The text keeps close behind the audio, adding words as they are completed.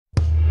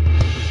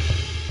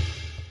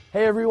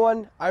Hey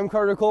everyone, I'm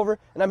Carter Culver,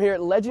 and I'm here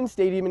at Legend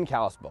Stadium in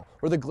Kalispell,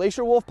 where the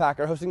Glacier Wolfpack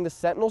are hosting the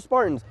Sentinel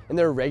Spartans in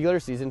their regular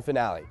season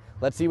finale.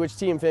 Let's see which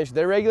team finished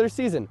their regular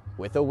season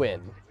with a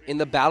win. In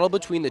the battle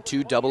between the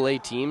two AA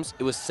teams,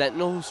 it was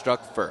Sentinel who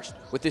struck first,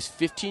 with this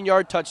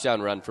 15-yard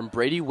touchdown run from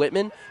Brady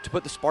Whitman to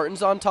put the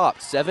Spartans on top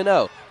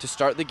 7-0 to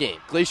start the game.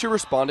 Glacier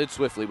responded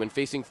swiftly when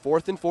facing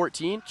 4th and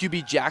 14.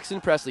 QB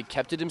Jackson Presley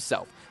kept it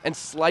himself and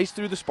sliced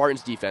through the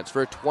Spartans' defense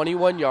for a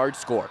 21-yard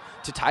score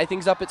to tie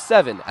things up at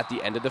 7 at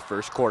the end of the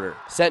first quarter.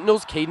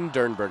 Sentinel's Caden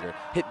Dernberger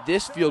hit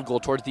this field goal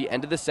towards the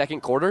end of the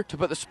second quarter to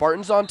put the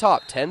Spartans on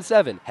top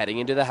 10-7 heading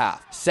into the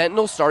half.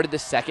 Sentinel started the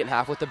second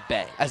half with a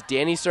bang as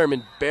Danny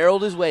Sermon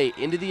barreled his way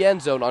into the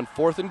end zone on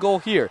 4th and goal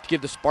here to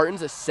give the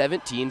Spartans a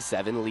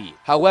 17-7 lead.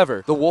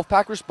 However, the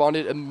Wolfpack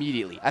responded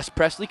immediately as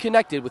Presley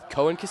connected with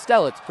Cohen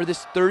Kostelitz for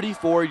this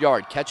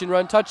 34-yard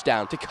catch-and-run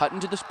touchdown to cut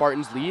into the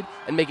Spartans' lead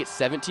and make it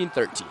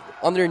 17-13.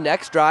 On their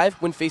next drive,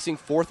 when facing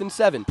 4th and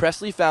 7,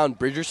 Presley found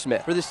Bridger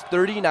Smith for this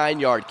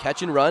 39-yard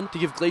catch and run to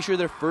give Glacier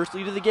their first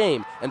lead of the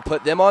game and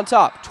put them on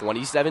top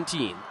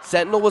 20-17.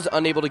 Sentinel was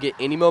unable to get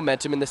any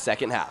momentum in the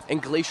second half,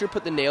 and Glacier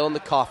put the nail in the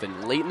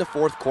coffin late in the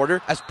fourth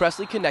quarter as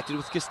Presley connected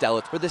with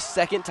Kostelitz for the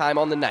second time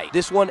on the night.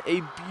 This one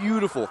a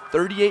beautiful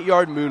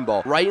 38-yard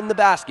moonball right in the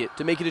basket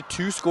to make it a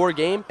 2-score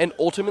game and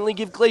ultimately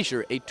give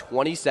Glacier a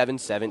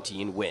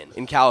 27-17 win.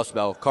 In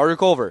Kalispell, Carter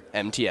Culver,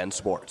 MTN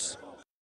Sports.